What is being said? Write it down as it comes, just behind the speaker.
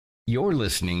You're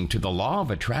listening to the Law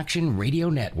of Attraction Radio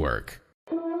Network.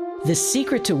 The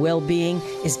secret to well-being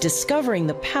is discovering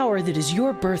the power that is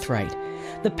your birthright,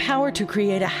 the power to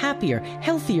create a happier,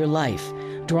 healthier life,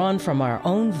 drawn from our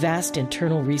own vast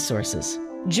internal resources.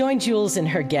 Join Jules and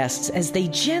her guests as they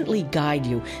gently guide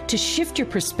you to shift your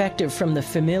perspective from the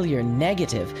familiar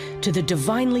negative to the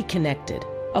divinely connected,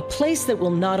 a place that will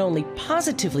not only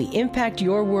positively impact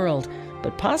your world,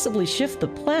 but possibly shift the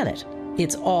planet.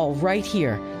 It's all right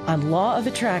here on Law of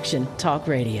Attraction Talk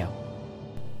Radio.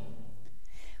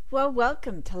 Well,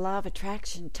 welcome to Law of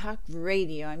Attraction Talk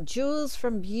Radio. I'm Jules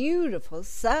from beautiful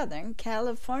Southern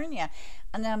California,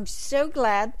 and I'm so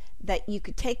glad that you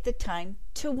could take the time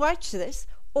to watch this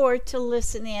or to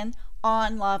listen in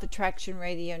on Law of Attraction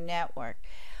Radio Network.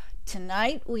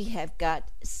 Tonight we have got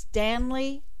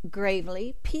Stanley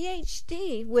Gravely,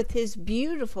 PhD, with his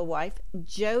beautiful wife,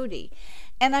 Jody.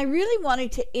 And I really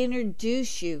wanted to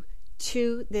introduce you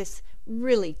to this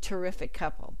really terrific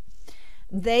couple.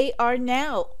 They are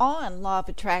now on Law of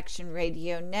Attraction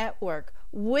Radio Network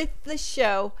with the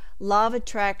show Law of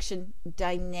Attraction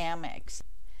Dynamics.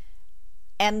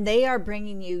 And they are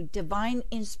bringing you divine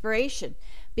inspiration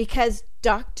because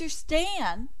Dr.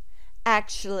 Stan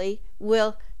actually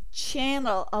will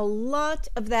channel a lot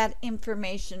of that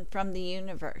information from the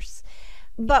universe.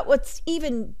 But what's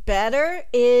even better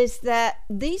is that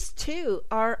these two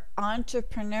are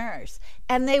entrepreneurs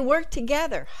and they work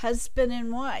together, husband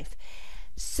and wife.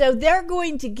 So they're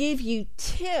going to give you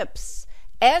tips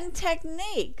and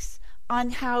techniques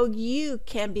on how you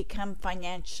can become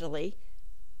financially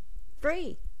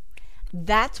free.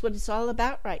 That's what it's all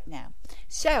about right now.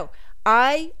 So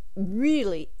I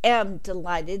really am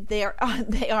delighted. They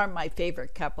are my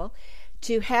favorite couple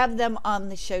to have them on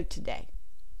the show today.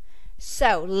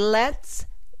 So let's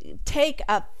take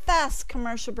a fast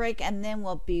commercial break and then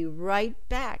we'll be right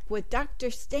back with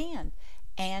Dr. Stan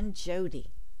and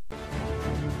Jody.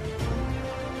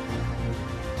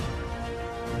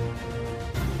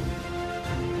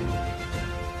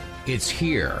 It's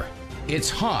here, it's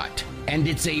hot, and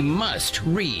it's a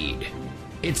must-read.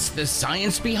 It's the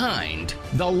science behind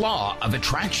the Law of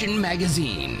Attraction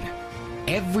magazine.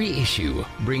 Every issue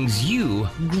brings you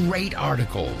great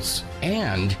articles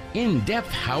and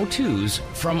in-depth how-tos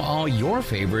from all your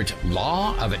favorite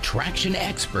Law of Attraction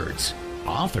experts,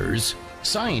 authors,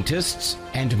 scientists,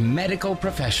 and medical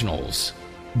professionals.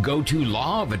 Go to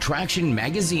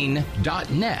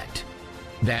lawofattractionmagazine.net.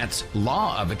 That's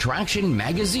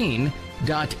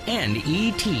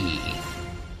lawofattractionmagazine.net.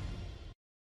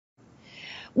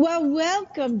 Well,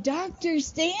 welcome, Dr.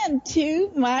 Stan,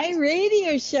 to my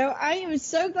radio show. I am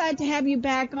so glad to have you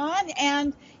back on,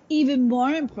 and even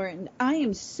more important, I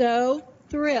am so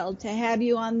thrilled to have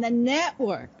you on the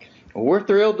network. Well, we're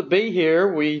thrilled to be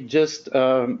here. We just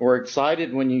were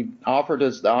excited when you offered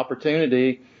us the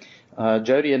opportunity.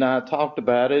 Jody and I talked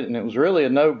about it, and it was really a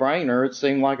no-brainer. It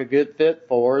seemed like a good fit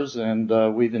for us,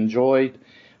 and we've enjoyed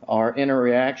our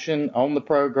interaction on the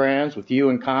programs with you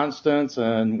and Constance,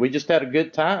 and we just had a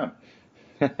good time.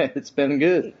 It's been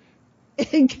good.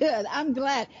 Good. I'm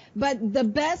glad. But the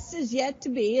best is yet to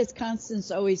be, as Constance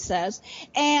always says.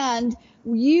 And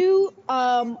you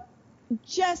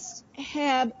just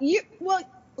have,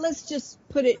 let's just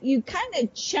put it, you kind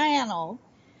of channel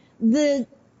the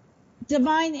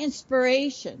divine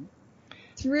inspiration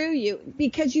through you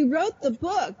because you wrote the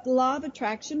book, The Law of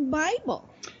Attraction Bible.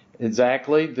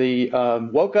 Exactly.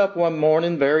 Woke up one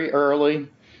morning very early,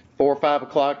 4 or 5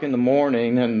 o'clock in the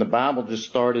morning, and the Bible just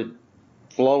started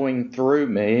flowing through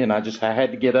me, and I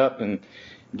had to get up and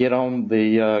get on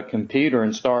the computer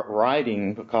and start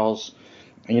writing because,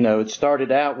 it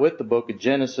started out with the book of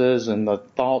Genesis and the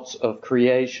thoughts of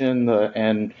creation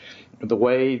and the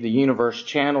way the universe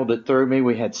channeled it through me.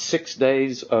 We had 6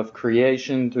 days of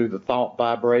creation through the thought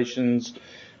vibrations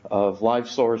of life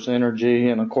source energy.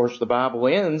 And of course, the Bible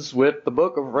ends with the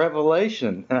book of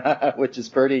Revelation, which is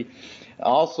pretty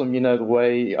awesome. The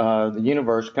way the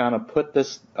universe kind of put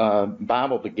this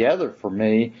Bible together for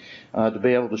me to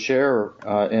be able to share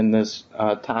in this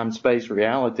time-space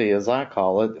reality, as I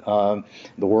call it,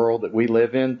 the world that we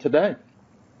live in today.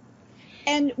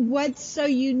 And what's so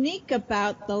unique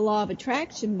about the Law of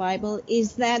Attraction Bible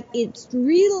is that it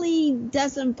really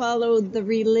doesn't follow the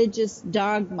religious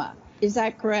dogma. Is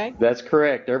that correct? That's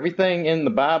correct. Everything in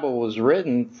the Bible was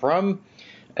written from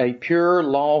a pure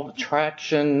law of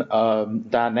attraction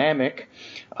dynamic.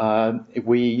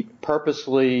 We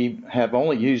purposely have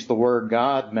only used the word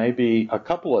God maybe a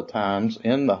couple of times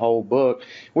in the whole book.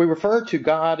 We refer to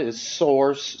God as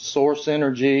source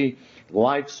energy,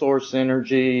 life source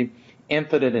energy,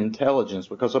 infinite intelligence,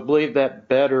 because I believe that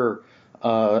better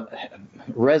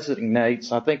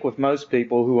resonates, I think, with most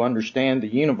people who understand the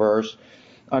universe,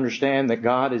 understand that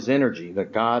God is energy,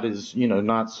 that God is,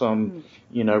 not some,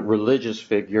 religious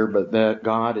figure, but that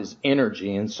God is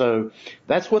energy. And so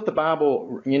that's what the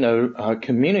Bible,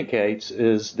 communicates,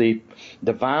 is the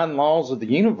divine laws of the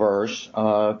universe,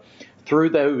 through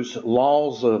those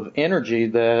laws of energy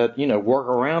that, work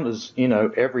around us,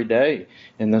 every day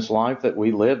in this life that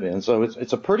we live in. So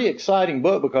it's a pretty exciting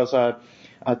book, because I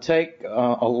take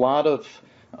a lot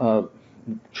of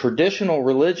traditional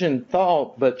religion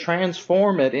thought, but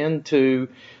transform it into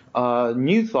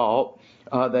new thought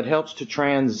that helps to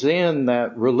transcend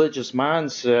that religious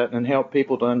mindset and help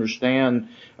people to understand,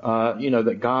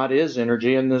 that God is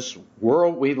energy, and this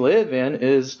world we live in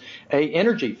is a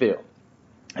energy field.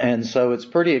 And so it's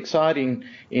pretty exciting,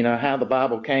 how the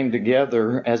Bible came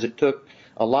together, as it took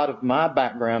a lot of my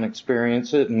background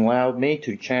experience and allowed me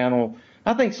to channel,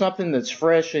 I think, something that's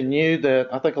fresh and new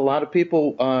that I think a lot of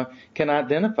people can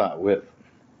identify with.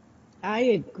 I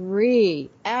agree.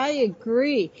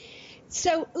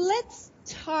 So let's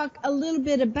talk a little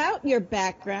bit about your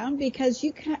background, because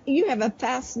you have a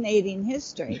fascinating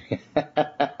history.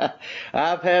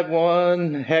 I've had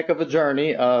one heck of a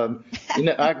journey.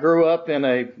 I grew up in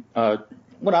a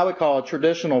what I would call a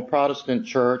traditional Protestant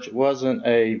church. It wasn't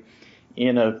a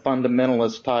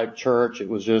fundamentalist type church. It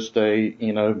was just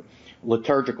a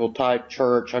liturgical type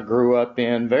church I grew up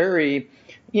in. Very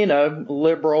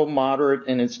liberal, moderate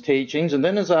in its teachings. And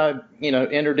then as I,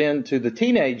 entered into the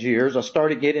teenage years, I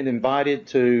started getting invited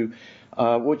to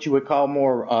what you would call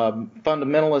more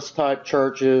fundamentalist type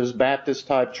churches, Baptist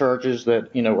type churches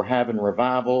that, were having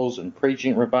revivals and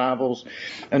preaching revivals.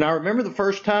 And I remember the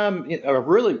first time,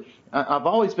 I've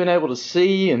always been able to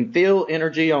see and feel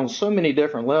energy on so many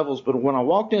different levels, but when I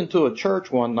walked into a church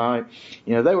one night,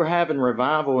 they were having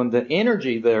revival, and the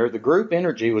energy there, the group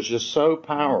energy, was just so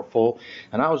powerful,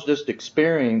 and I was just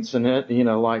experiencing it,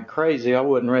 like crazy. I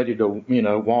wasn't ready to,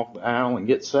 walk the aisle and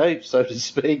get saved, so to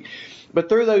speak. But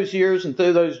through those years and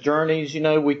through those journeys,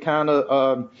 we kind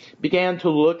of began to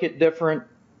look at different,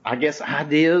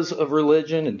 ideas of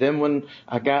religion. And then when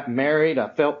I got married, I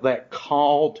felt that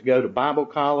call to go to Bible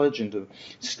college and to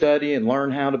study and learn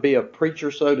how to be a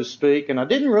preacher, so to speak. And I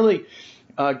didn't really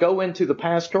go into the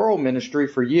pastoral ministry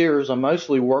for years. I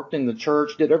mostly worked in the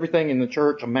church, did everything in the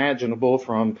church imaginable,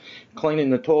 from cleaning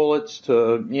the toilets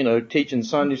to, teaching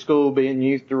Sunday school, being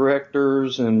youth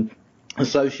directors and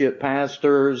associate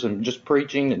pastors, and just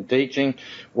preaching and teaching.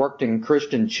 Worked in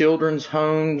Christian children's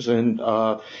homes, and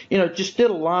just did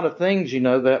a lot of things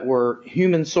that were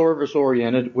human service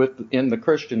oriented in the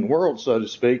Christian world, so to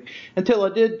speak, until I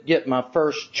did get my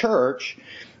first church.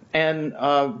 And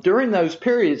during those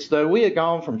periods, though, we had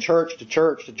gone from church to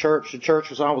church to church to church,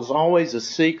 because I was always a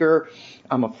seeker.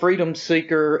 I'm a freedom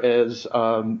seeker, as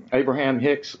Abraham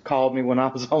Hicks called me when I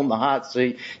was on the hot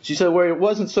seat. She said, well, it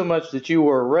wasn't so much that you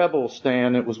were a rebel,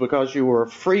 Stan, it was because you were a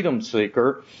freedom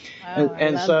seeker.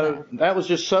 And so that was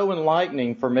just so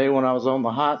enlightening for me when I was on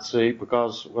the hot seat,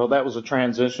 because, well, that was a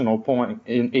transitional point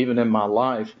even in my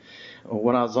life.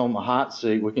 When I was on the hot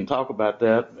seat, we can talk about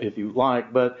that if you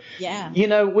like. But,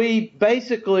 we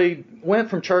basically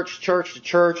went from church to church to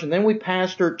church, and then we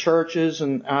pastored churches,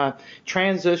 and I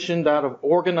transitioned out of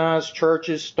organized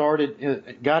churches,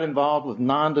 got involved with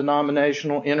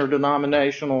non-denominational,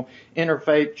 interdenominational,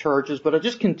 interfaith churches. But I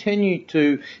just continued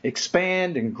to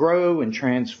expand and grow and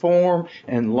transform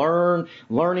and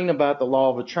learning about the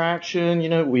law of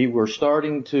attraction. We were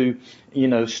starting to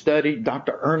study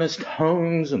Dr. Ernest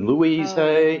Holmes and Louise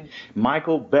Hay,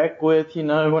 Michael Beckwith,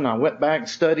 and I went back and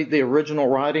studied the original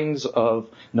writings of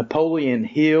Napoleon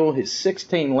Hill, his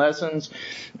 16 lessons,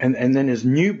 and then his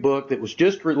new book that was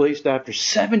just released after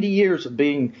 70 years of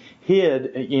being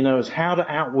hid, is How to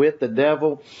Outwit the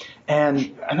Devil.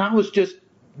 And I was just,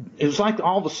 it was like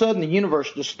all of a sudden the universe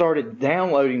just started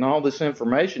downloading all this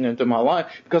information into my life,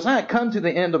 because I had come to the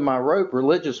end of my rope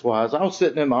religious-wise. I was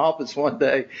sitting in my office one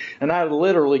day, and I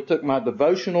literally took my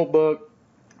devotional book,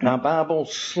 my Bible,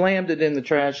 slammed it in the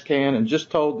trash can, and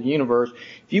just told the universe,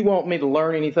 if you want me to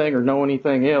learn anything or know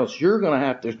anything else, you're going to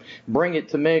have to bring it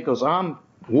to me, because I'm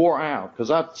wore out, because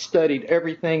I've studied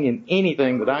everything and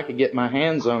anything that I could get my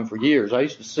hands on for years. I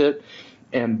used to sit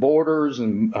and Borders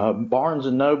and Barnes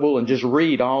and Noble and just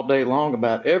read all day long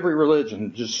about every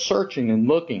religion, just searching and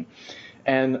looking.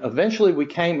 And eventually we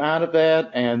came out of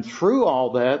that, and through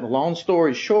all that, long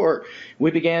story short,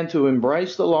 we began to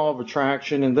embrace the law of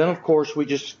attraction. And then, of course, we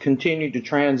just continued to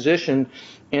transition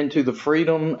into the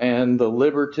freedom and the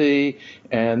liberty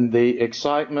and the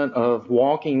excitement of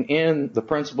walking in the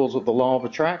principles of the law of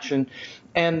attraction.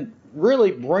 And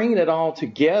really bringing it all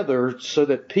together so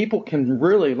that people can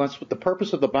really, that's what the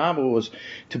purpose of the Bible was,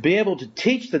 to be able to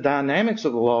teach the dynamics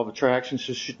of the law of attraction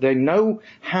so they know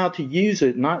how to use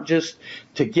it, not just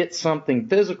to get something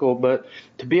physical, but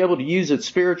to be able to use it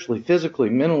spiritually, physically,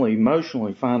 mentally,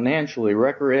 emotionally, financially,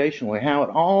 recreationally, how it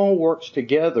all works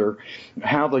together,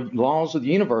 how the laws of the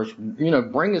universe,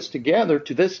 bring us together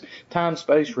to this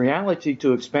time-space reality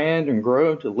to expand and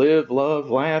grow, to live,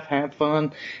 love, laugh, have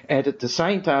fun, and at the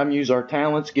same time use our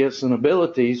talents, gifts, and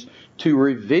abilities to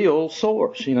reveal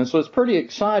source. So it's pretty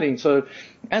exciting. So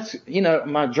that's,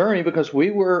 my journey, because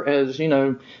we were, as,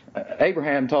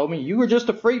 Abraham told me, you were just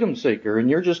a freedom seeker and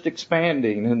you're just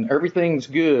expanding and everything's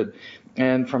good.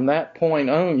 And from that point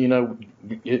on,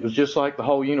 it was just like the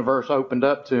whole universe opened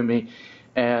up to me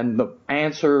and the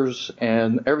answers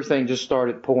and everything just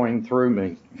started pouring through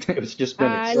me. It's just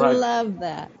been exciting. I love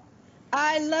that.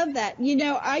 I love that.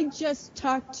 I just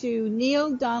talked to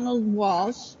Neil Donald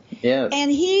Walsh. Yes.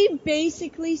 And he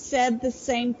basically said the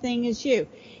same thing as you.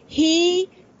 He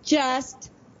just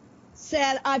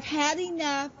said, I've had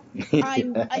enough.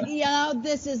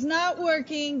 This is not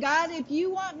working. God, if you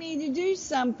want me to do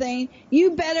something,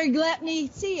 you better let me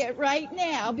see it right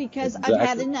now, because exactly. I've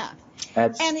had enough.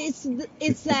 And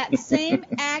it's that same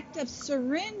act of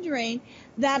surrendering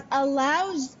that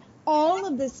allows all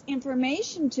of this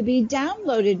information to be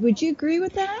downloaded. Would you agree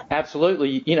with that?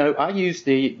 Absolutely. I use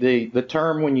the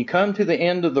term, when you come to the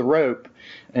end of the rope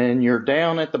and you're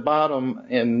down at the bottom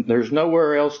and there's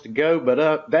nowhere else to go but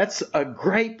up, that's a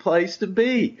great place to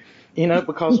be.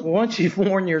 Because once you've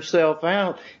worn yourself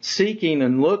out seeking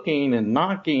and looking and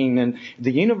knocking, and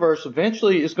the universe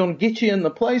eventually is going to get you in the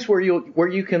place where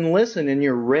you can listen and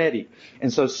you're ready.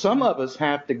 And so some of us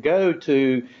have to go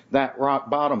to that rock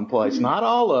bottom place. Not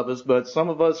all of us, but some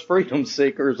of us freedom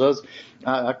seekers.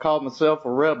 I called myself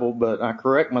a rebel, but I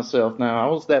correct myself now.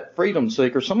 I was that freedom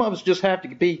seeker. Some of us just have to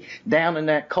be down in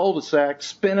that cul-de-sac,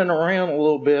 spinning around a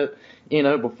little bit,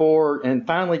 before, and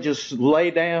finally just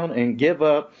lay down and give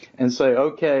up and say,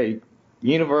 okay,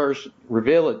 universe,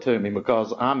 reveal it to me,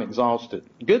 because I'm exhausted.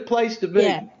 Good place to be.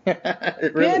 Yeah.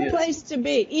 It really Good place to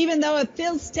be, even though it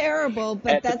feels terrible,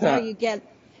 but that's how you get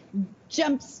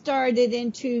jump started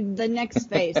into the next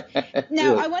phase.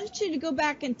 Now, I want you to go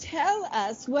back and tell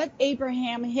us what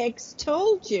Abraham Hicks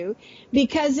told you,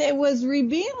 because it was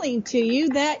revealing to you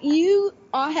that you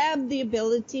have the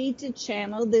ability to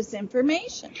channel this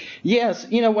information. Yes.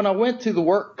 When I went to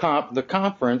the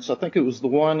conference, I think it was the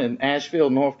one in Asheville,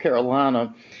 North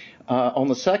Carolina, on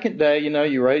the second day,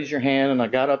 you raise your hand, and I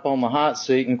got up on the hot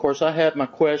seat. And, of course, I had my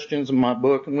questions in my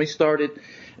book, and we started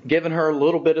giving her a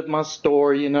little bit of my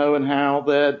story, and how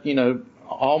that,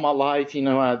 all my life,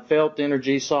 I had felt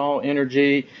energy, saw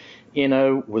energy,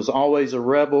 was always a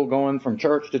rebel going from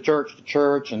church to church to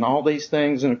church and all these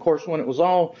things. And, of course, when it was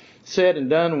all said and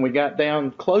done and we got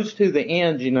down close to the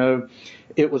end,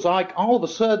 it was like all of a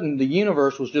sudden the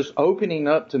universe was just opening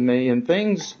up to me, and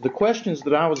the questions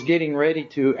that I was getting ready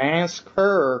to ask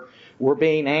her were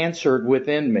being answered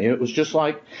within me. It was just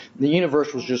like the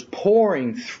universe was just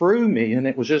pouring through me, and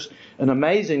it was just an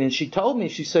amazing. And she told me,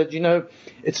 she said,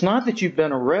 it's not that you've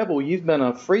been a rebel, you've been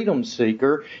a freedom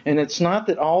seeker, and it's not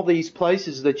that all these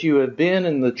places that you have been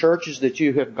and the churches that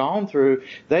you have gone through,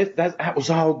 that was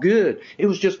all good. It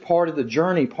was just part of the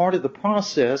journey, part of the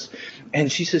process.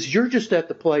 And she says, you're just at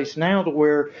the place now to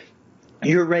where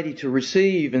you're ready to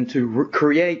receive and to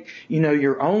create,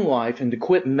 your own life, and to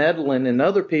quit meddling in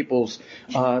other people's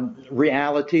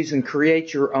realities and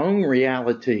create your own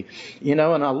reality. And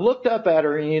I looked up at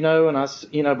her, and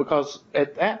I, because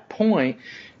at that point,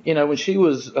 when she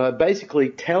was basically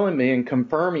telling me and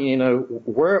confirming,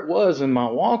 where it was in my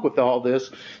walk with all this,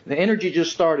 the energy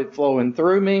just started flowing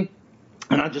through me.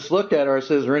 And I just looked at her. I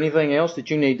said, is there anything else that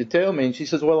you need to tell me? And she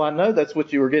says, well, I know that's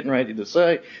what you were getting ready to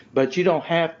say, but you don't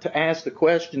have to ask the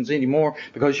questions anymore,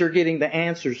 because you're getting the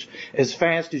answers as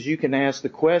fast as you can ask the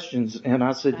questions. And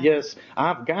I said, yes,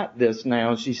 I've got this now.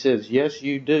 And she says, yes,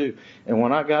 you do. And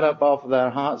when I got up off of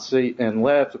that hot seat and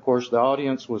left, of course, the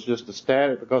audience was just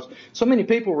ecstatic, because so many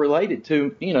people related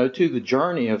to the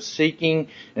journey of seeking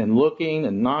and looking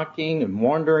and knocking and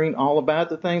wondering all about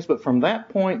the things. But from that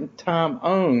point in time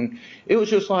on, it was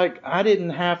just like I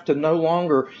didn't have to no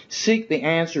longer seek the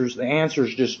answers. The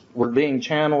answers just were being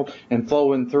channeled and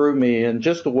flowing through me in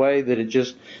just a way that it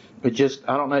just It just,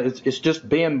 I don't know, it's just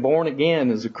being born again,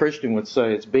 as a Christian would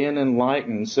say. It's being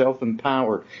enlightened,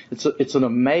 self-empowered. It's an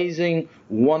amazing,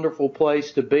 wonderful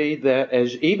place to be, that,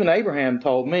 as even Abraham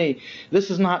told me,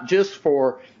 this is not just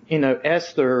for,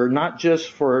 Esther, not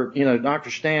just for,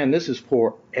 Dr. Stan, this is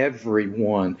for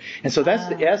everyone. And so that's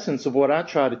the essence of what I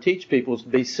try to teach people, is to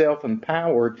be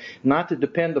self-empowered, not to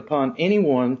depend upon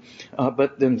anyone,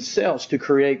 but themselves to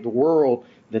create the world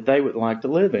that they would like to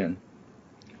live in.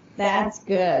 That's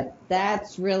good.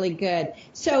 That's really good.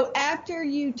 So after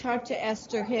you talked to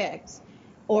Esther Hicks,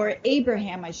 or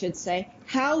Abraham, I should say,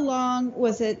 how long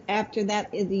was it after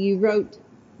that you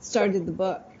started the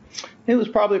book? It was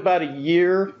probably about a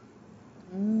year.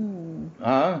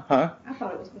 I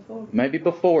thought it was before. Maybe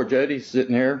before. Jody's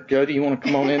sitting here. Jody, you want to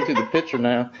come on into the picture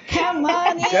now? Come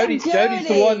on in, Jody's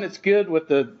the one that's good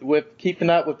with keeping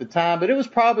up with the time. But it was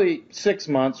probably 6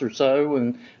 months or so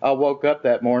when I woke up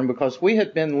that morning, because we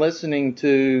had been listening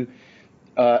to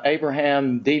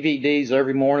Abraham DVDs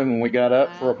every morning when we got up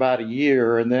for about a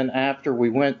year. And then after we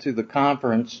went to the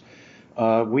conference,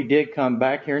 we did come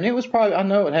back here. And it was probably, I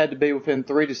know it had to be within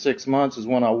 3 to 6 months is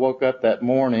when I woke up that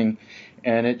morning.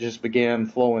 And it just began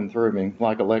flowing through me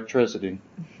like electricity.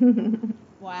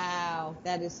 Wow,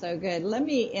 that is so good. Let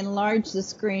me enlarge the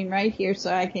screen right here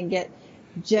so I can get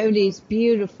Jody's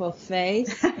beautiful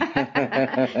face.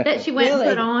 That she went and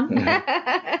put on.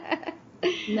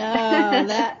 No,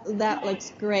 that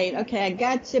looks great. Okay, I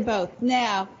got you both.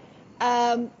 Now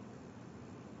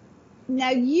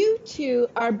you two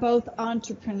are both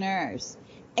entrepreneurs,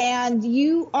 and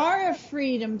you are a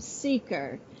freedom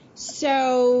seeker.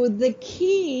 So the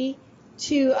key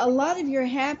to a lot of your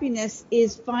happiness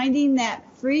is finding that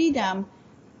freedom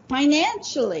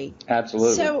financially.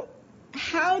 Absolutely. So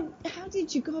how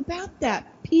did you go about that?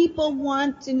 People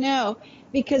want to know,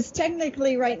 because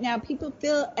technically right now people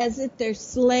feel as if they're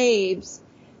slaves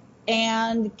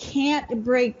and can't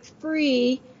break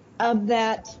free of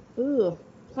that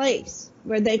place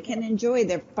where they can enjoy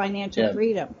their financial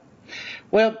freedom.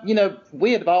 Well,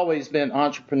 we had always been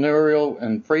entrepreneurial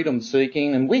and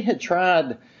freedom-seeking, and we had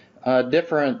tried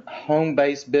different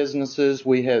home-based businesses.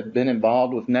 We had been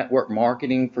involved with network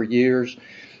marketing for years,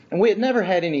 and we had never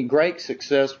had any great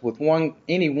success with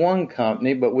any one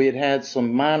company, but we had had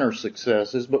some minor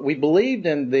successes. But we believed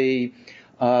in the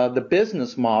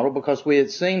business model because we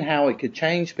had seen how it could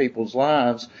change people's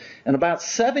lives. And about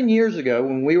 7 years ago,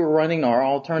 when we were running our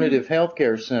alternative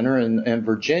healthcare center in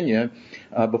Virginia,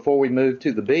 before we moved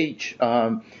to the beach,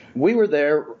 we were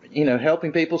there,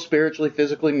 helping people spiritually,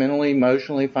 physically, mentally,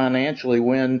 emotionally, financially,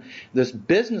 when this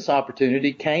business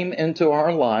opportunity came into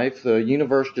our life. The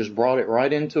universe just brought it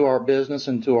right into our business,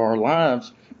 into our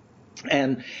lives.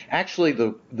 And actually,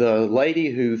 the lady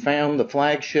who found the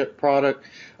flagship product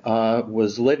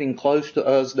was living close to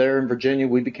us there in Virginia.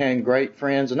 We became great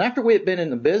friends. And after we had been in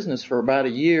the business for about a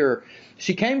year,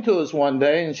 she came to us one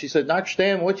day and she said, "Dr.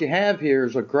 Stan, what you have here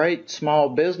is a great small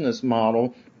business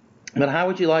model, but how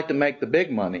would you like to make the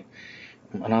big money?"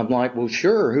 And I'm like, "Well,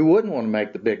 sure. Who wouldn't want to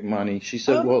make the big money?" She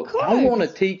said, "Well, I want to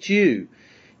teach you,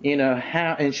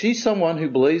 how," and she's someone who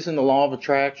believes in the law of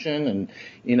attraction and,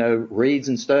 reads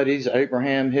and studies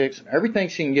Abraham Hicks, everything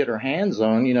she can get her hands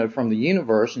on, from the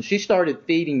universe. And she started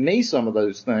feeding me some of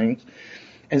those things.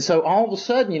 And so all of a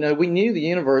sudden, we knew the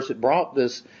universe had brought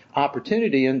this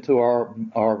opportunity into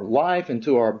our life,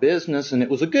 into our business, and it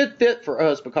was a good fit for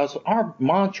us because our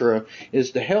mantra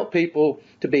is to help people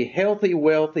to be healthy,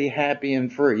 wealthy, happy,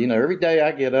 and free. Every day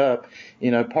I get up,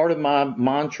 part of my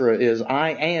mantra is I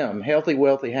am healthy,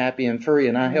 wealthy, happy, and free,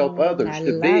 and I help others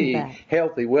to be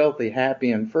healthy, wealthy, happy,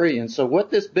 and free. And so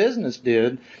what this business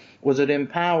did was it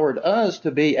empowered us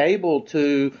to be able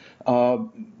to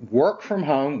work from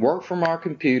home, work from our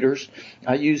computers.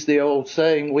 I use the old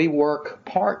saying, we work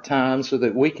part-time so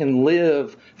that we can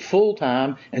live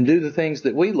full-time and do the things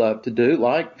that we love to do,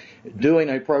 like doing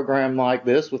a program like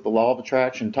this with the Law of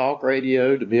Attraction Talk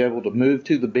Radio, to be able to move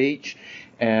to the beach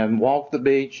and walk the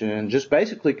beach and just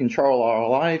basically control our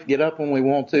life, get up when we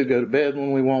want to, go to bed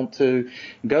when we want to,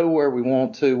 go where we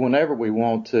want to, whenever we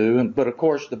want to. But of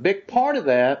course, the big part of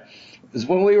that is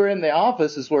when we were in the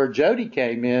office is where Jody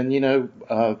came in.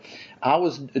 I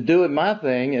was doing my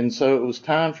thing, and so it was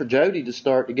time for Jody to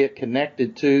start to get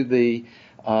connected to the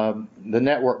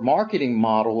network marketing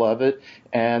model of it.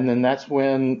 And then that's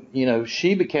when,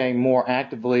 she became more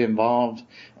actively involved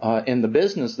in the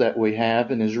business that we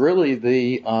have, and is really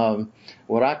the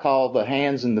what I call the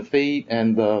hands and the feet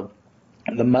and the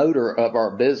motor of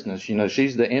our business.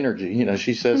 She's the energy.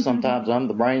 She says sometimes I'm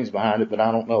the brains behind it, but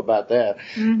I don't know about that.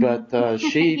 Mm-hmm. But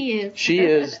she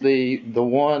is the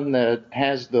one that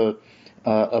has the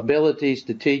abilities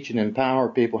to teach and empower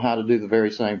people how to do the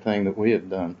very same thing that we have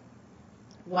done.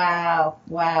 Wow.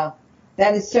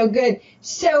 That is so good.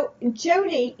 So,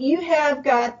 Jody, you have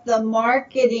got the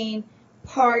marketing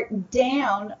part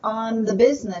down on the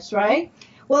business, right?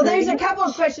 Well, there's a couple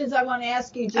of questions I want to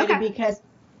ask you, Jody, because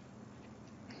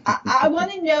I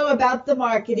want to know about the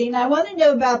marketing. I want to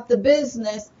know about the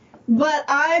business. But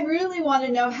I really want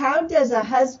to know, how does a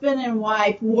husband and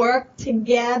wife work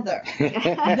together?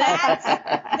 That's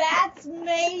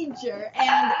major,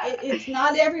 and it's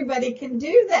not everybody can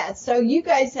do that. So you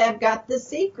guys have got the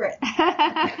secret.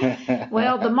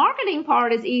 Well, the marketing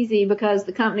part is easy because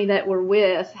the company that we're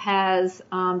with has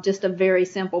just a very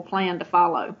simple plan to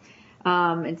follow.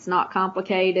 It's not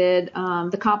complicated.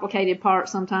 The complicated part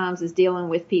sometimes is dealing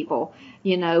with people,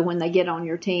 when they get on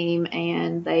your team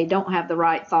and they don't have the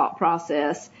right thought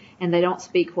process and they don't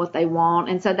speak what they want.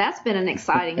 And so that's been an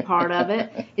exciting part of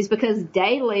it, is because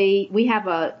daily we have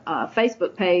a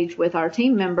Facebook page with our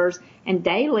team members, and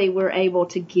daily we're able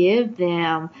to give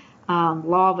them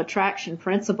law of attraction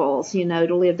principles,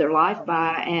 to live their life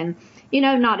by. And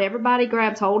not everybody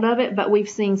grabs hold of it, but we've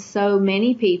seen so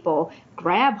many people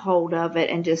grab hold of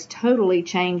it and just totally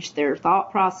change their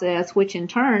thought process, which in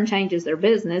turn changes their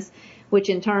business, which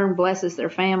in turn blesses their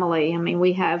family. I mean,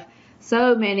 we have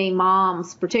so many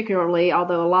moms, particularly,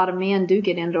 although a lot of men do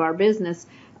get into our business,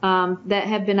 that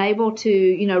have been able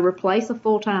to, replace a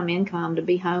full-time income to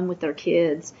be home with their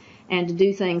kids and to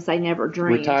do things they never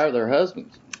dreamed. Retire their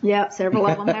husbands. Yep, several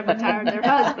of them have retired their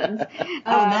husbands,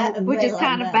 which is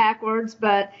kind of backwards,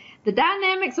 but the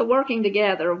dynamics of working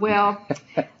together. Well,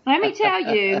 let me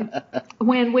tell you,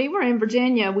 when we were in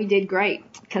Virginia, we did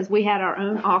great because we had our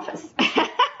own office.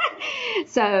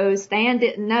 So Stan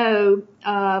didn't know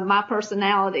my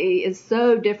personality is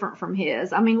so different from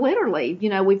his. I mean, literally,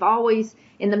 we've always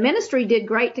in the ministry did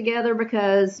great together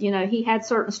because, he had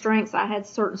certain strengths, I had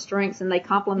certain strengths, and they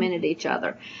complemented each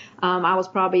other. I was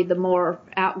probably the more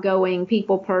outgoing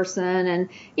people person, and,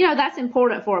 that's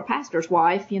important for a pastor's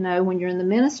wife, when you're in the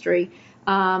ministry.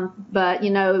 But,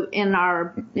 in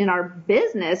our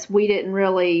business, we didn't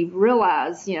really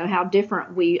realize, how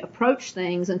different we approach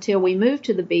things until we moved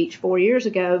to the beach 4 years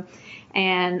ago.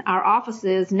 And our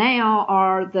offices now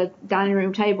are the dining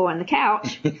room table and the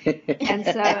couch. And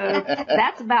so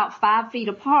that's about 5 feet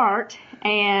apart.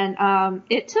 And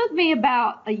it took me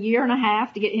about a year and a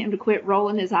half to get him to quit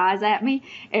rolling his eyes at me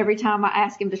every time I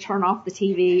asked him to turn off the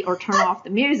TV or turn off the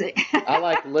music. I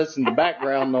like to listen to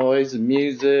background noise and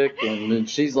music. And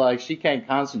she's like, she can't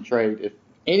concentrate if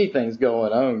anything's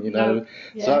going on, Oh,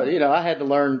 yeah. So, I had to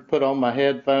learn to put on my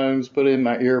headphones, put in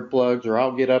my earplugs, or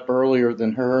I'll get up earlier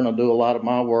than her and I'll do a lot of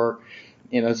my work,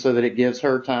 so that it gives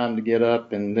her time to get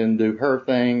up and then do her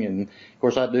thing. And of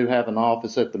course I do have an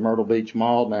office at the Myrtle Beach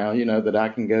Mall now, that I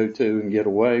can go to and get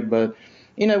away. But,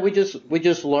 we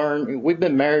just learn. We've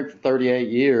been married for 38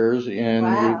 years and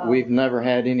Wow. we've never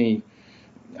had any,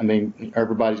 I mean,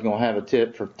 everybody's going to have a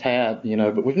tit for tat,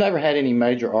 but we've never had any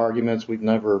major arguments. We've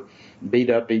never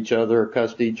beat up each other or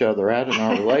cussed each other out in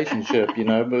our relationship,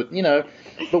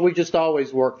 but we just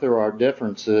always work through our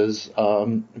differences,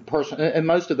 and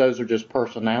most of those are just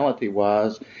personality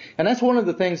wise. And that's one of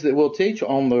the things that we'll teach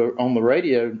on the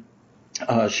radio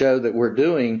show that we're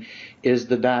doing, is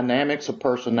the dynamics of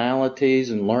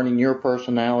personalities and learning your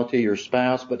personality, your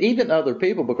spouse, but even other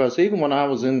people, because even when I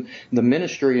was in the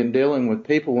ministry and dealing with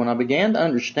people, when I began to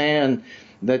understand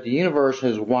that the universe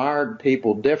has wired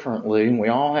people differently, and we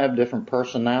all have different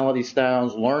personality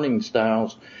styles, learning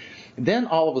styles, then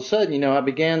all of a sudden, I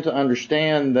began to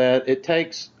understand that it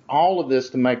takes all of this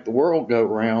to make the world go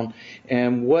round.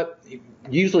 And what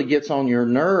usually gets on your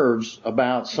nerves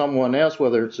about someone else,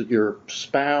 whether it's your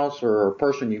spouse or a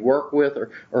person you work with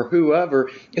or whoever,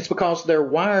 it's because they're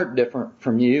wired different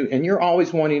from you, and you're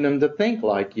always wanting them to think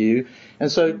like you.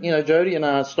 And so, Jody and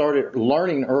I started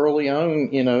learning early on,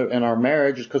 in our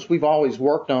marriage, because we've always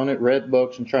worked on it, read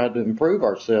books, and tried to improve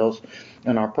ourselves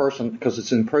and our person, because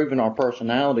it's improving our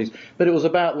personalities. But it was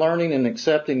about learning and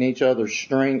accepting each other's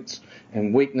strengths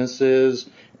and weaknesses,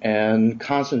 and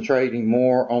concentrating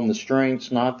more on the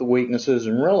strengths, not the weaknesses,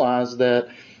 and realize that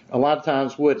a lot of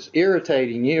times what's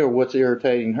irritating you or what's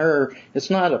irritating her,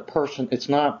 it's not personal,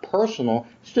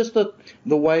 it's just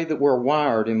the way that we're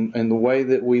wired and the way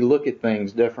that we look at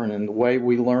things different and the way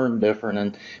we learn different.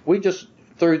 And we just,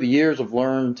 through the years, have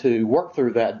learned to work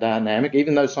through that dynamic,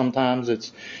 even though sometimes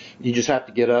you just have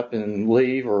to get up and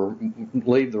leave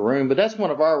the room. But that's one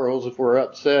of our rules. If we're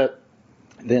upset,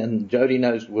 then Jody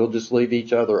knows we'll just leave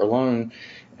each other alone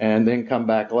and then come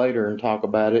back later and talk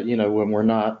about it, when we're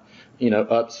not,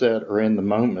 upset or in the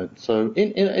moment. So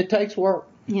it takes work.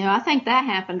 You know, I think that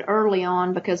happened early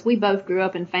on because we both grew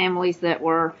up in families that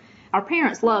were, our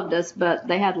parents loved us, but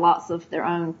they had lots of their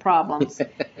own problems.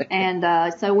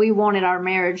 And so we wanted our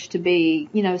marriage to be,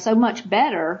 you know, so much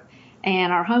better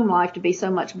and our home life to be so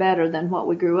much better than what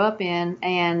we grew up in.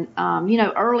 And, you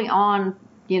know, early on,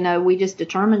 you know, we just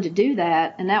determined to do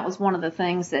that. And that was one of the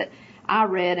things that I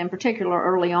read in particular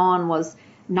early on was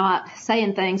not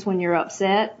saying things when you're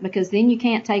upset because then you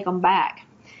can't take them back.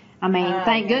 I mean,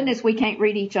 thank goodness we can't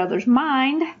read each other's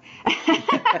mind.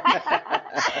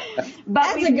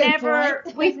 But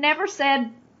we've never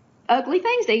said ugly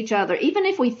things to each other, even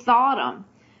if we thought them.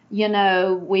 You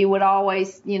know, we would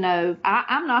always, you know,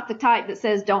 I'm not the type that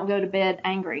says don't go to bed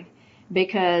angry.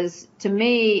 Because to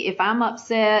me, if I'm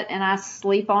upset and I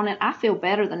sleep on it, I feel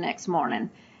better the next morning.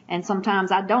 And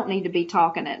sometimes I don't need to be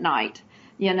talking at night,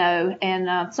 you know.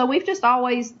 And so we've just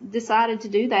always decided to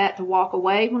do that, to walk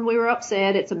away when we were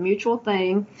upset. It's a mutual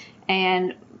thing.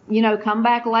 And, you know, come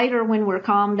back later when we're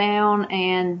calmed down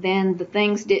and then the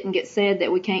things didn't get said that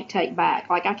we can't take back.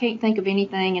 Like I can't think of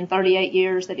anything in 38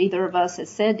 years that either of us has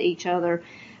said to each other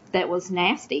that was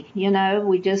nasty, you know.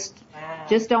 We just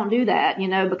don't do that, you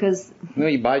know, because... Well,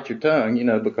 you bite your tongue, you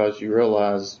know, because you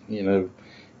realize, you know,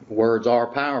 words are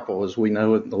powerful. As we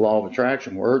know with the law of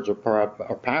attraction, words are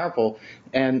powerful.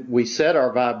 And we set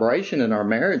our vibration in our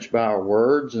marriage by our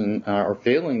words and our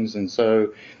feelings. And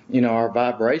so, you know, our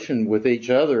vibration with each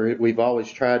other, we've always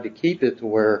tried to keep it to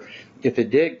where if it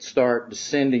did start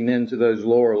descending into those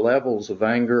lower levels of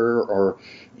anger or,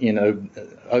 you know,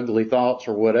 ugly thoughts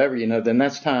or whatever, you know, then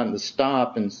that's time to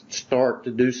stop and start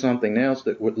to do something else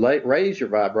that would raise your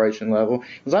vibration level.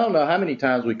 Because I don't know how many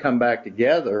times we come back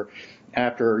together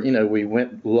after, you know, we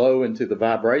went low into the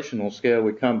vibrational scale.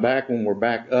 We come back when we're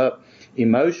back up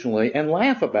emotionally and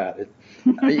laugh about it,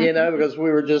 you know, because we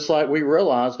were just like, we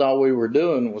realized all we were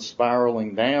doing was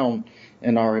spiraling down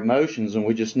in our emotions, and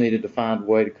we just needed to find a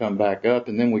way to come back up,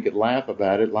 and then we could laugh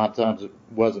about it. A lot of times it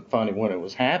wasn't funny when it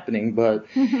was happening, but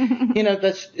you know,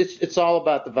 it's all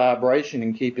about the vibration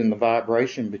and keeping the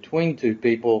vibration between two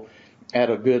people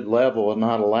at a good level and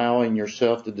not allowing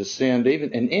yourself to descend,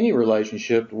 even in any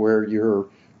relationship where you're,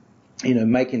 you know,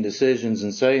 making decisions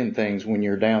and saying things when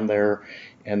you're down there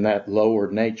in that lower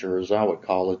nature, as I would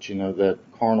call it, you know, that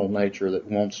carnal nature that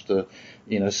wants to,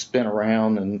 you know, spin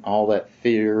around and all that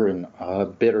fear and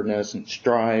bitterness and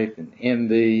strife and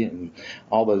envy and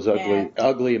all those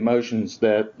ugly emotions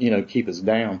that, you know, keep us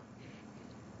down.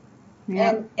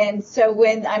 Yeah. And so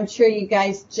when I'm sure you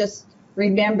guys just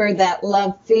remember that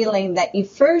love feeling that you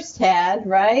first had,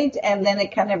 right? And then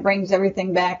it kind of brings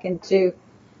everything back into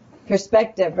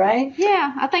perspective, right?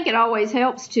 Yeah, I think it always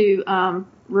helps to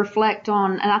reflect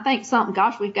on, and I think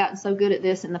we've gotten so good at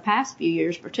this in the past few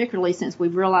years, particularly since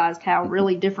we've realized how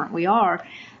really different we are.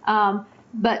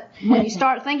 But when you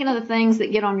start thinking of the things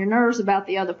that get on your nerves about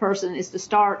the other person, is to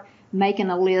start making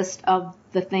a list of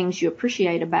the things you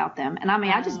appreciate about them. And I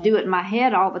mean, I just do it in my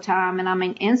head all the time. And I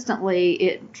mean, instantly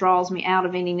it draws me out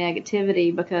of any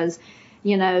negativity because,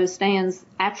 you know, Stan's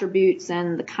attributes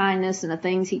and the kindness and the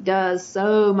things he does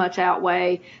so much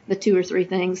outweigh the 2 or 3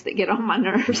 things that get on my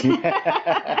nerves. And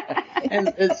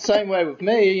it's the same way with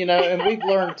me, you know, and we've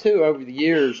learned too over the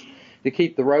years to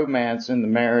keep the romance in the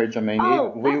marriage. I mean,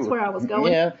 that's where I was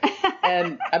going. Yeah.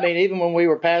 And I mean, even when we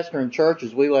were pastoring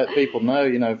churches, we let people know,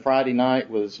 you know, Friday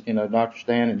night was, you know, Dr.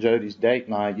 Stan and Jody's date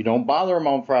night. You don't bother them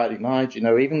on Friday night. You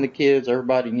know, even the kids,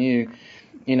 everybody knew,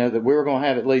 you know, that we were going to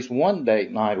have at least one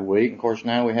date night a week. Of course,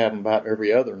 now we have them about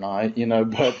every other night, you know,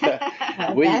 but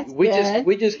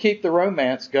we just keep the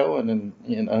romance going, and,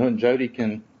 you know, and Jody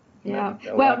can. Yeah.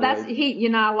 Well,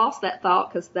 I lost that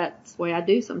thought because that's the way I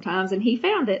do sometimes, and he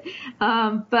found it.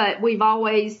 But we've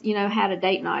always, you know, had a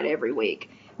date night every week.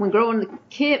 When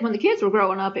the kids were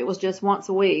growing up, it was just once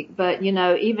a week. But, you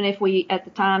know, even if we at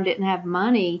the time didn't have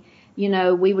money, you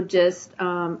know, we would just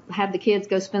have the kids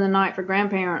go spend the night for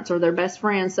grandparents or their best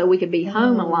friends so we could be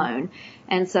home alone.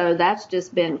 And so that's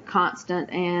just been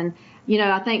constant. And, you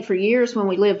know, I think for years when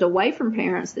we lived away from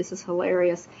parents, this is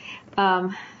hilarious,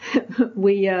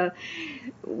 we had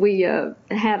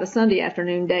a Sunday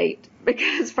afternoon date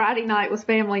because Friday night was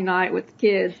family night with the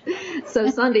kids. So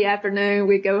Sunday afternoon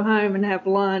we'd go home and have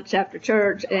lunch after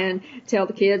church and tell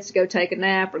the kids to go take a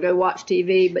nap or go watch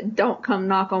TV, but don't come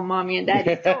knock on Mommy and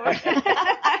Daddy's door.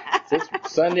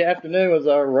 Sunday afternoon was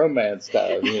our romance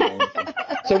time, you know.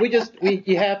 So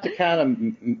you have to kind of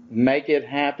make it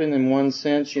happen in one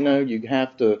sense, you know. You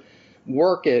have to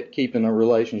work at keeping a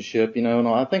relationship, you know. And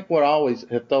I think what I always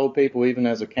have told people, even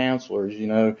as a counselor, is, you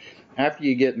know, after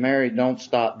you get married, don't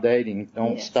stop dating,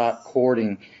 don't stop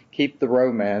courting, keep the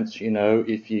romance, you know.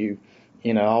 If you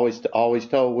I always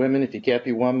told women, if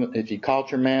you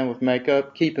caught your man with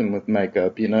makeup, keep him with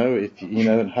makeup.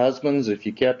 And husbands, if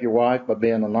you kept your wife by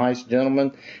being a nice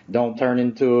gentleman, don't turn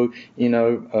into,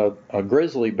 a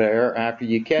grizzly bear after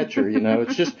you catch her.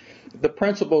 It's just the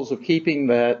principles of keeping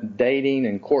that dating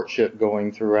and courtship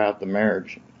going throughout the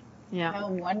marriage. Yeah.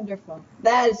 Oh, wonderful.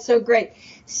 That is so great.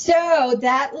 So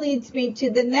that leads me to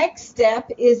the next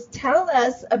step is tell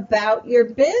us about your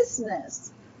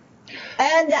business.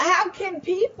 And how can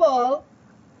people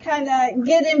kind of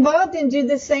get involved and do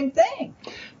the same thing?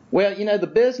 Well, the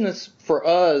business for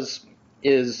us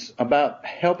is about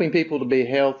helping people to be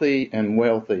healthy and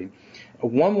wealthy.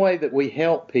 One way that we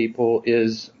help people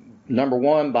is, number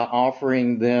one, by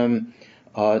offering them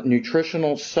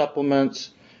nutritional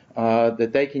supplements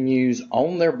that they can use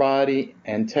on their body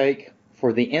and take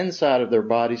for the inside of their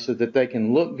body so that they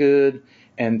can look good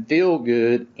and feel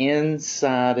good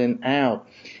inside and out.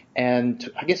 And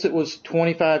I guess it was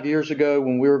 25 years ago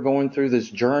when we were going through this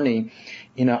journey,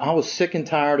 I was sick and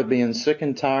tired of being sick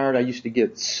and tired. I used to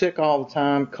get sick all the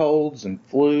time, colds and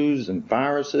flus and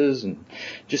viruses and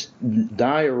just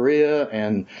diarrhea,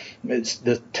 and it's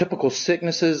the typical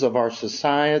sicknesses of our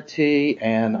society.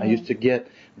 And I used to get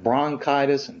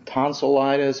bronchitis and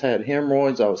tonsillitis, had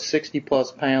hemorrhoids. I was 60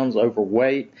 plus pounds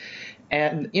overweight.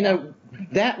 And,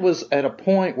 that was at a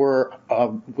point where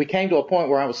we came to a point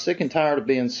where I was sick and tired of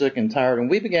being sick and tired, and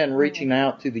we began reaching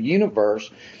out to the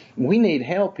universe. We need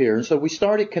help here. And so we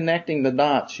started connecting the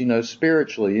dots,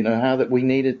 spiritually, how that we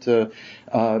needed to,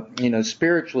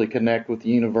 spiritually connect with the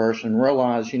universe and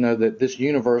realize, that this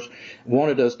universe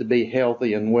wanted us to be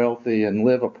healthy and wealthy and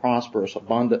live a prosperous,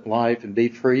 abundant life and be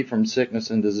free from sickness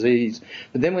and disease.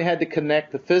 But then we had to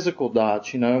connect the physical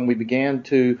dots, and we began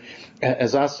to,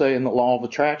 as I say in the law of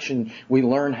attraction, we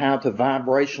learn how to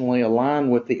vibrationally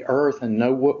align with the earth and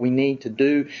know what we need to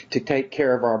do to take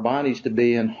care of our bodies to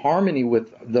be in harmony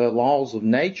with the laws of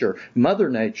nature, Mother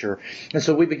Nature. And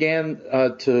so we began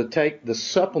to take the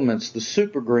supplements, the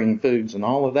super green foods and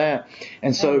all of that.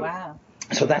 And so,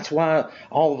 So that's why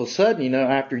all of a sudden,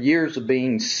 after years of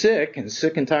being sick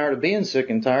and tired of being sick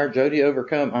and tired, Jody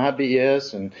overcome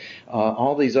IBS and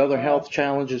all these other health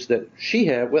challenges that she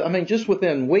had. Well, just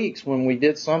within weeks when we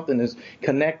did something is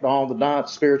connect all the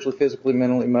dots spiritually, physically,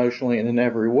 mentally, emotionally, and in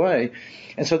every way.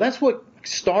 And so that's what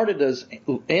started us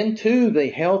into the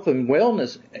health and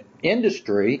wellness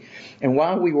industry, and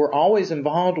while we were always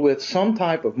involved with some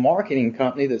type of marketing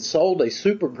company that sold a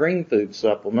super green food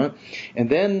supplement. And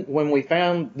then when we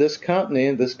found this company,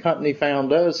 and this company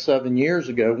found us 7 years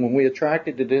ago when we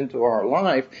attracted it into our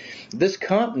life, this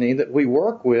company that we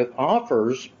work with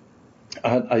offers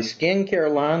a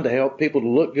skincare line to help people to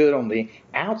look good on the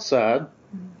outside.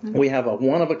 We have a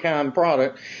one-of-a-kind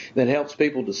product that helps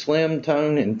people to slim,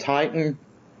 tone, and tighten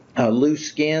loose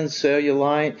skin,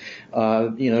 cellulite,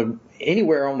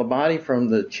 anywhere on the body from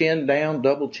the chin down,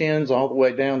 double chins, all the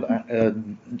way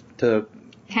down to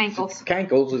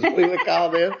cankles, as we would call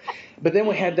them. But then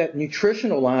we had that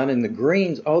nutritional line in the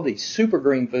greens, all these super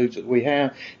green foods that we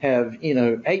have 8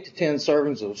 to 10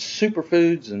 servings of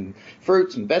superfoods and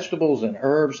fruits and vegetables and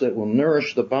herbs that will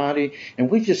nourish the body. And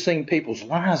we've just seen people's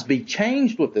lives be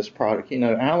changed with this product,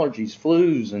 allergies,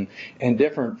 flus, and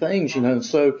different things, And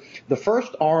so the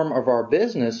first arm of our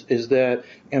business is that,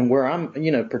 and where I'm,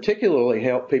 particularly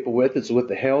help people with, is with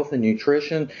the health and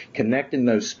nutrition, connecting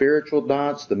those spiritual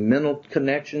dots, the mental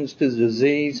connections to the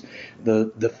disease,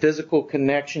 the physical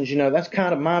connections. That's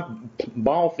kind of my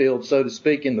ball field, so to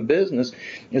speak, in the business,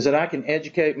 is that I can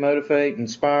educate, motivate,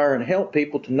 inspire, and help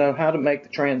people to know how to make the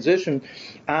transition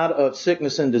out of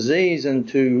sickness and disease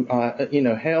into,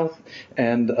 health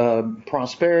and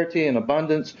prosperity and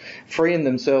abundance, freeing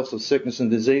themselves of sickness and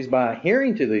disease by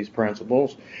adhering to these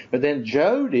principles. But then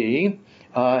Jody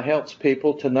helps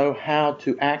people to know how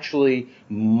to actually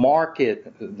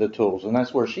market the tools, and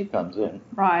that's where she comes in.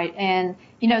 Right, and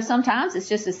sometimes it's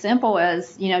just as simple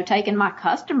as taking my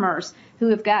customers who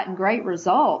have gotten great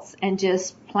results and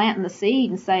just planting the seed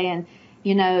and saying,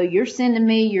 you're sending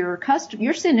me you're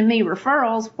sending me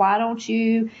referrals. Why don't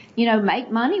you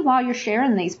make money while you're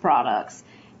sharing these products?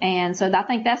 And so I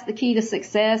think that's the key to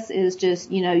success, is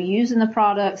just, using the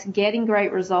products, getting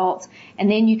great results, and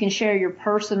then you can share your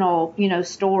personal,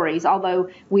 stories, although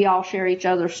we all share each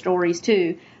other's stories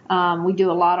too. We do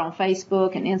a lot on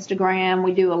Facebook and Instagram.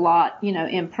 We do a lot,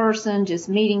 in person, just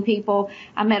meeting people.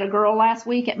 I met a girl last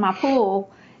week at my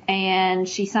pool, and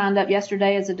she signed up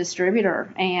yesterday as a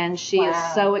distributor, and she is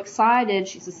so excited.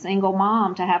 She's a single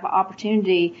mom to have an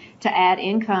opportunity to add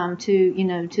income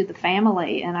to, to the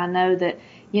family. And I know that,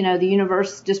 the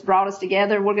universe just brought us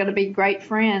together. We're going to be great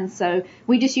friends. So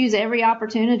we just use every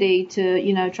opportunity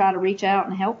to, try to reach out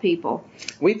and help people.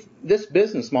 This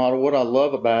business model, what I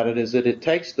love about it is that it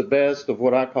takes the best of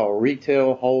what I call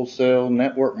retail, wholesale,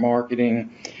 network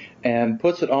marketing, and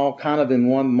puts it all kind of in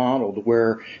one model to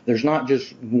where there's not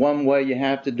just one way you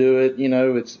have to do it.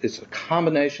 It's a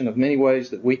combination of many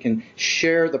ways that we can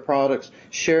share the products,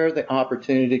 share the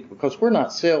opportunity, because we're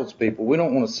not salespeople. We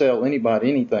don't want to sell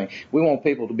anybody anything. We want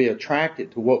people to be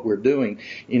attracted to what we're doing,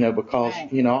 because,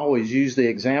 I always use the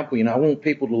example, I want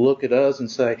people to look at us and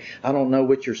say, I don't know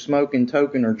what you're smoking,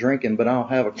 toking, or drinking, but I'll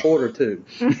have a quart or two.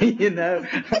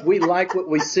 We like what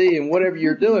we see, and whatever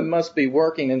you're doing must be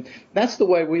working. And that's the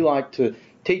way we like to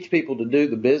teach people to do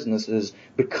the business, is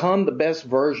become the best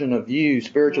version of you,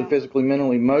 spiritually, physically,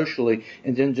 mentally, emotionally,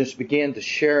 and then just begin to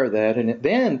share that. And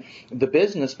then the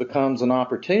business becomes an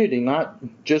opportunity not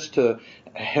just to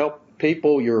help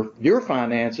people your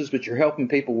finances, but you're helping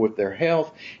people with their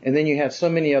health. And then you have so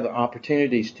many other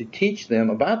opportunities to teach them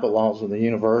about the laws of the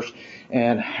universe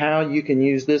and how you can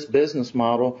use this business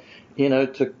model,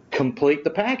 to complete the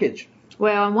package.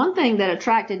 Well, and one thing that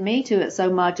attracted me to it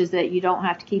so much is that you don't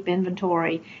have to keep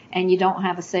inventory and you don't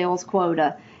have a sales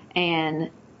quota,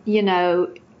 and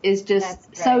it's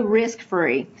just so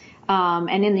risk-free.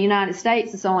 And in the United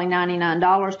States, it's only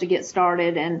 $99 to get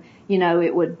started, and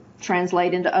it would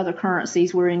translate into other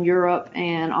currencies. We're in Europe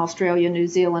and Australia, New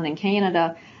Zealand, and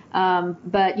Canada.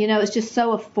 But it's just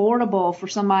so affordable for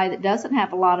somebody that doesn't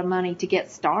have a lot of money to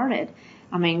get started.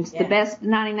 I mean, it's the best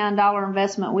 $99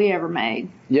 investment we ever made.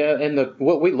 Yeah, and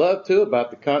what we love, too, about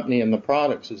the company and the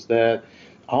products is that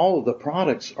all of the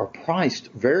products are priced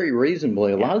very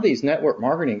reasonably. A lot of these network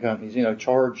marketing companies,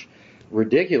 charge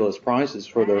ridiculous prices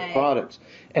for their products.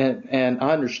 And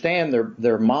I understand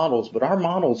their models, but our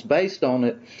models based on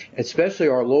it, especially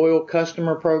our loyal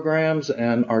customer programs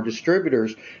and our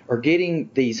distributors, are getting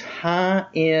these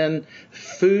high-end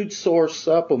food source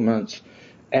supplements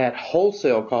at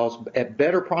wholesale costs at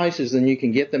better prices than you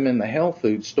can get them in the health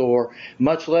food store,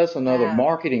 much less another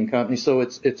marketing company. So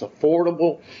it's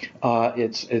affordable.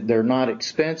 They're not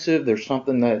expensive. They're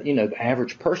something that, the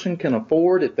average person can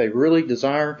afford if they really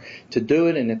desire to do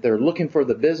it. And if they're looking for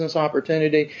the business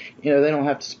opportunity, they don't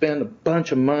have to spend a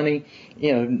bunch of money,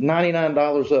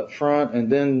 $99 up front. And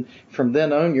then from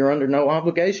then on, you're under no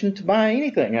obligation to buy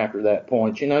anything after that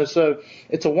point, So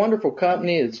it's a wonderful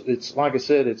company. It's like I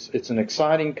said, it's an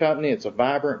exciting company. It's a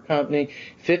vibrant company,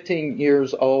 15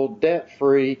 years old,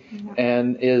 debt-free,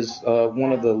 and is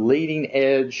one of the leading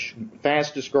edge,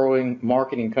 fastest growing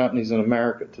marketing companies in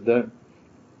America today.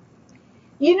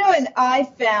 And I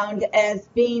found, as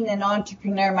being an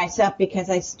entrepreneur myself, because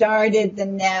I started the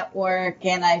network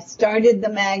and I started the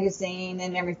magazine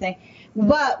and everything,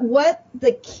 but what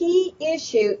the key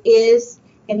issue is,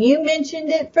 and you mentioned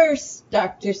it first,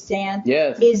 Dr. Stan,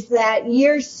 is that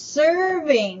you're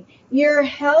serving, you're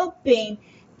helping,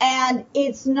 and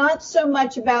it's not so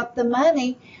much about the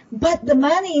money, but the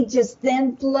money just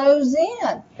then flows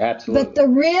in. Absolutely. But the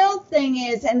real thing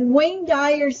is, and Wayne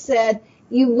Dyer said,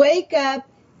 you wake up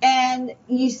and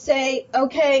you say,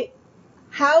 okay,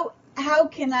 how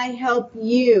can I help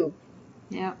you?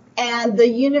 Yeah. And the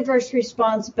universe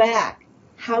responds back,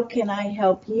 how can I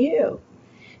help you?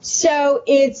 So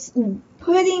it's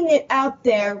putting it out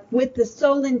there with the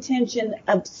sole intention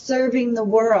of serving the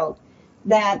world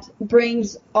that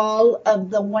brings all of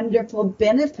the wonderful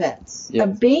benefits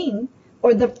of being,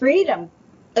 or the freedom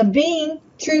of being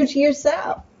true to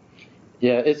yourself.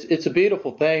 Yeah, it's a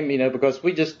beautiful thing, because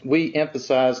we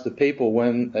emphasize to people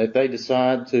when if they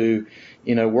decide to,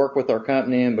 work with our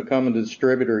company and become a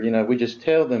distributor, we just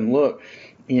tell them, look,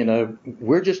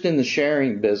 we're just in the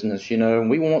sharing business, and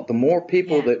we want the more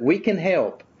people that we can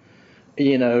help,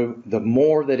 the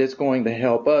more that it's going to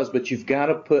help us. But you've got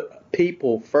to put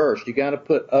people first. You got to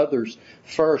put others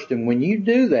first. And when you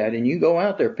do that and you go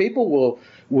out there, people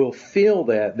will feel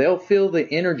that. They'll feel the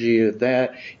energy of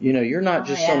that. You're not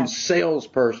just some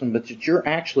salesperson, but that you're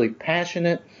actually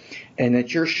passionate and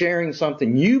that you're sharing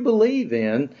something you believe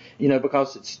in,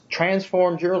 because it's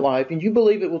transformed your life and you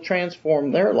believe it will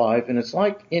transform their life. And it's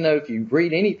like, if you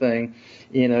read anything,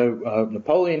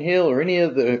 Napoleon Hill or any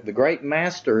of the great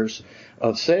masters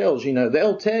of sales,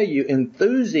 they'll tell you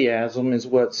enthusiasm is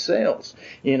what sells,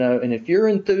 and if you're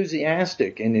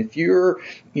enthusiastic and if you're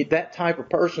that type of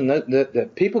person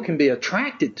that people can be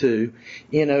attracted to,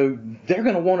 they're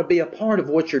going to want to be a part of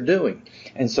what you're doing.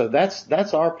 And so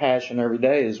that's our passion every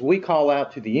day, is we call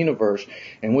out to the universe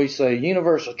and we say,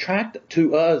 universe, attract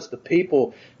to us the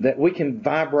people that we can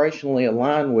vibrationally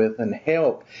align with and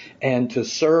help, and to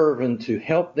serve and to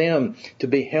help them to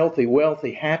be healthy,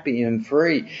 wealthy, happy, and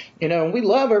free. And we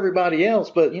love everybody else,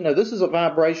 but this is a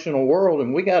vibrational world,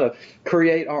 and we got to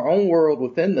create our own world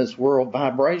within this world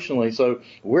vibrationally. So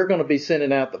we're going to be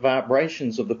sending out the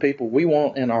vibrations of the people we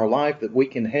want in our life that we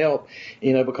can help,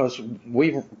 because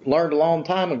we've learned a long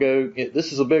time ago,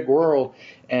 this is a big world,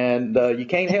 and you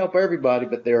can't help everybody,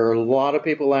 but there are a lot of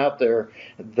people out there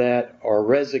that are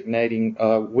resonating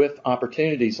with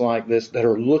opportunities like this, that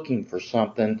are looking for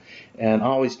something. And I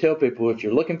always tell people, if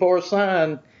you're looking for a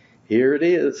sign, here it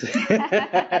is.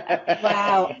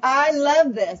 Wow, I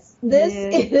love this.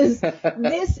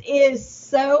 This is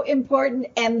so important,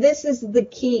 and this is the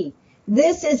key.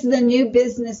 This is the new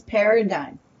business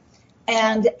paradigm.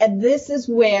 And this is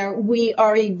where we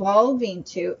are evolving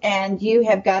to, and you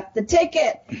have got the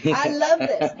ticket. I love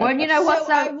this. Well,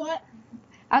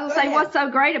 what's so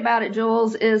great about it,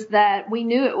 Jules, is that we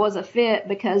knew it was a fit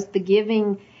because the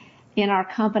giving in our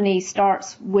company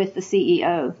starts with the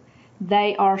CEO.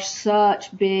 They are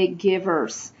such big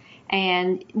givers,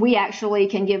 and we actually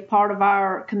can give part of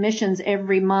our commissions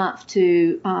every month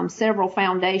to several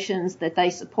foundations that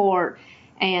they support,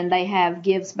 and they have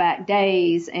gives back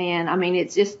days, and I mean,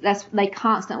 it's just, they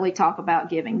constantly talk about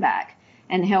giving back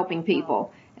and helping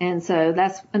people, and so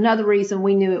that's another reason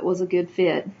we knew it was a good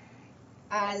fit.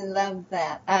 I love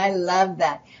that. I love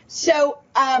that. So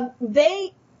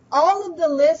all of the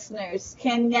listeners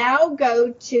can now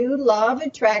go to Law of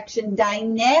Attraction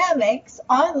Dynamics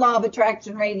on Law of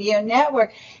Attraction Radio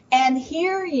Network and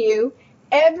hear you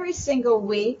every single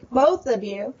week, both of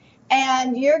you,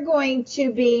 and you're going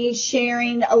to be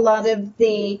sharing a lot of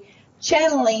the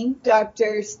channeling,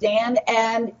 Dr. Stan,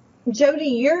 and Jody,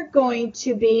 you're going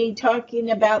to be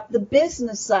talking about the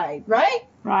business side, right?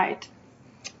 Right.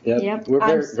 Yep.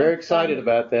 We're very excited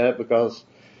about that, because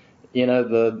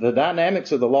the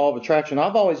dynamics of the law of attraction,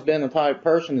 I've always been the type of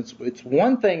person, it's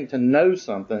one thing to know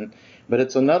something, but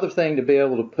it's another thing to be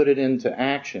able to put it into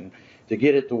action, to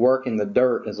get it to work in the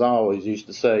dirt, as I always used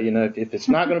to say. If it's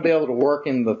not going to be able to work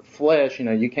in the flesh,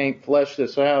 you can't flesh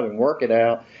this out and work it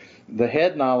out. The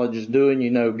head knowledge is doing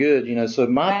you no good, so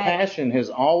my passion has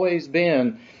always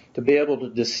been to be able to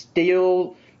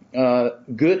distill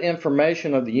good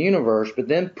information of the universe, but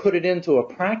then put it into a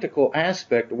practical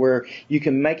aspect where you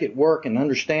can make it work and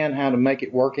understand how to make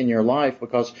it work in your life.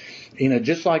 Because,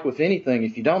 just like with anything,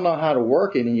 if you don't know how to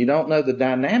work it and you don't know the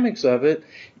dynamics of it,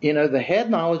 the head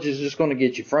knowledge is just going to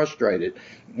get you frustrated.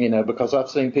 Because I've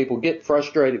seen people get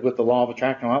frustrated with the law of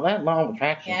attraction. Well, that law of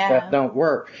attraction stuff don't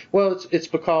work. Well, it's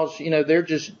because,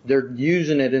 they're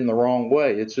using it in the wrong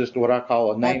way. It's just what I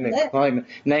call a name it,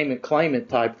 claim it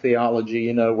type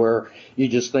theology, where you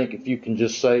just think if you can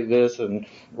just say this and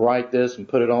write this and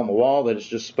put it on the wall, that it's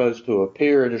just supposed to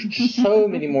appear. And there's just so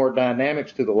many more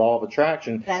dynamics to the law of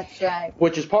attraction. That's right.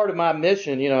 Which is part of my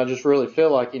mission. I just really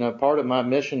feel like, part of my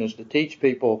mission is to teach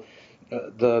people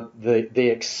the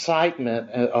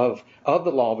excitement of the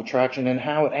law of attraction and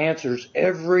how it answers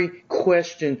every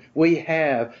question we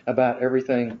have about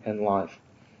everything in life.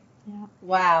 Yeah.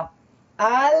 Wow.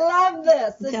 I love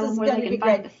this. This is going to be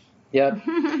great. Yeah.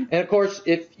 And of course,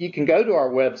 if you can go to our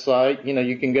website,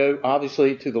 you can go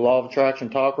obviously to the Law of Attraction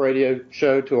Talk Radio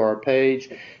Show, to our page.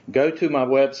 Go to my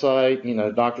website,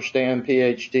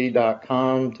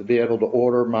 drstanphd.com, to be able to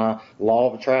order my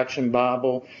Law of Attraction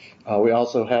Bible. We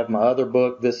also have my other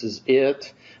book, This Is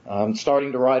It. I'm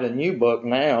starting to write a new book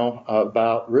now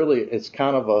about, really, it's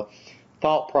kind of a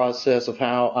thought process of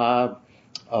how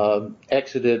I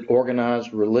exited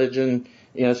organized religion.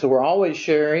 So we're always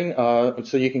sharing,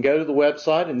 so you can go to the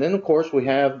website, and then of course we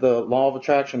have the Law of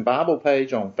Attraction Bible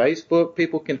page on Facebook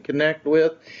people can connect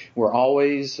with. We're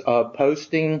always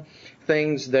posting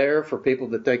things there for people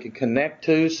that they can connect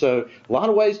to. So a lot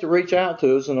of ways to reach out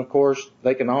to us, and of course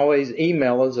they can always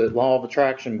email us at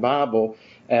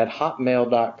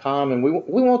lawofattractionbible@hotmail.com, and we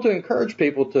want to encourage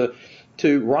people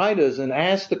to write us and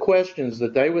ask the questions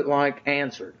that they would like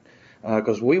answered.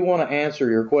 Because we want to answer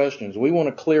your questions. We want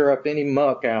to clear up any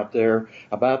muck out there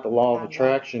about the law of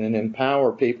attraction and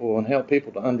empower people and help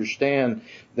people to understand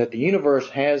that the universe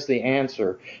has the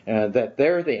answer, that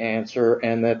they're the answer,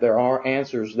 and that there are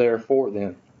answers there for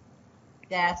them.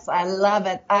 Yes, I love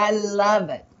it. I love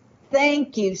it.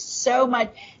 Thank you so much.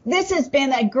 This has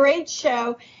been a great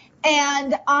show.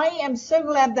 And I am so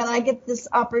glad that I get this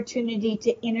opportunity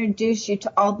to introduce you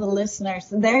to all the listeners.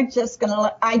 They're just going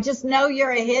to, I just know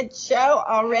you're a hit show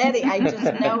already. I just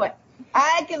know it.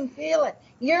 I can feel it.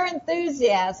 Your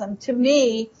enthusiasm, to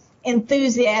me,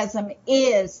 enthusiasm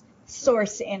is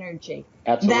source energy.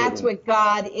 Absolutely. That's what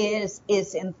God is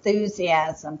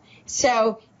enthusiasm.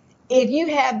 So if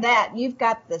you have that, you've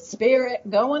got the Spirit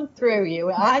going through you.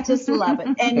 I just love it.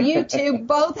 And you two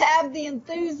both have the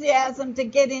enthusiasm to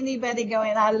get anybody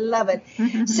going. I love it.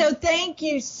 So thank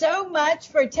you so much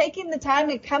for taking the time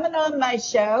and coming on my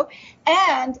show,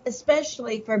 and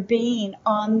especially for being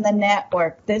on the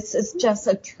network. This is just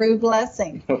a true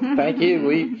blessing. Well, thank you.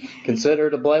 We consider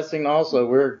it a blessing also.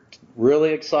 We're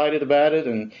really excited about it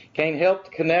and can't help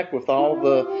to connect with all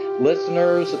the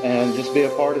listeners and just be a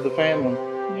part of the family.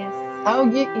 Yes.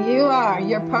 Oh, you are.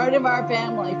 You're part of our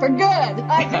family for good.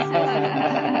 I just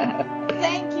love it.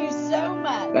 Thank you so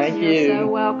much. Thank you. You're so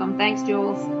welcome. Thanks,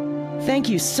 Jules. Thank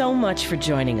you so much for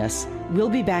joining us. We'll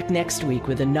be back next week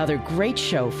with another great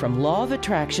show from Law of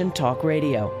Attraction Talk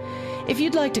Radio. If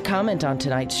you'd like to comment on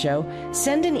tonight's show,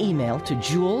 send an email to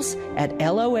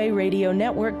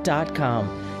jules@loaradionetwork.com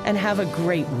and have a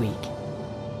great week.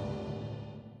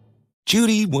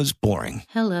 Judy was boring.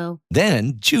 Hello.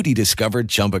 Then Judy discovered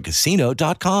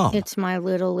ChumbaCasino.com. It's my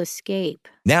little escape.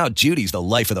 Now Judy's the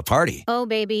life of the party. Oh,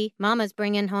 baby, mama's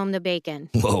bringing home the bacon.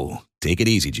 Whoa, take it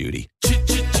easy, Judy.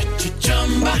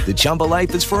 The Chumba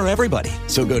life is for everybody.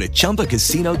 So go to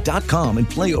ChumbaCasino.com and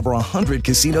play over 100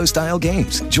 casino-style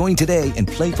games. Join today and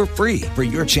play for free for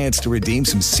your chance to redeem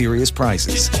some serious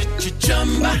prizes.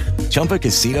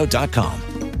 ChumbaCasino.com.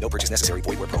 No purchase necessary.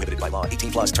 Void where prohibited by law.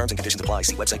 18+ terms and conditions apply.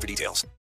 See website for details.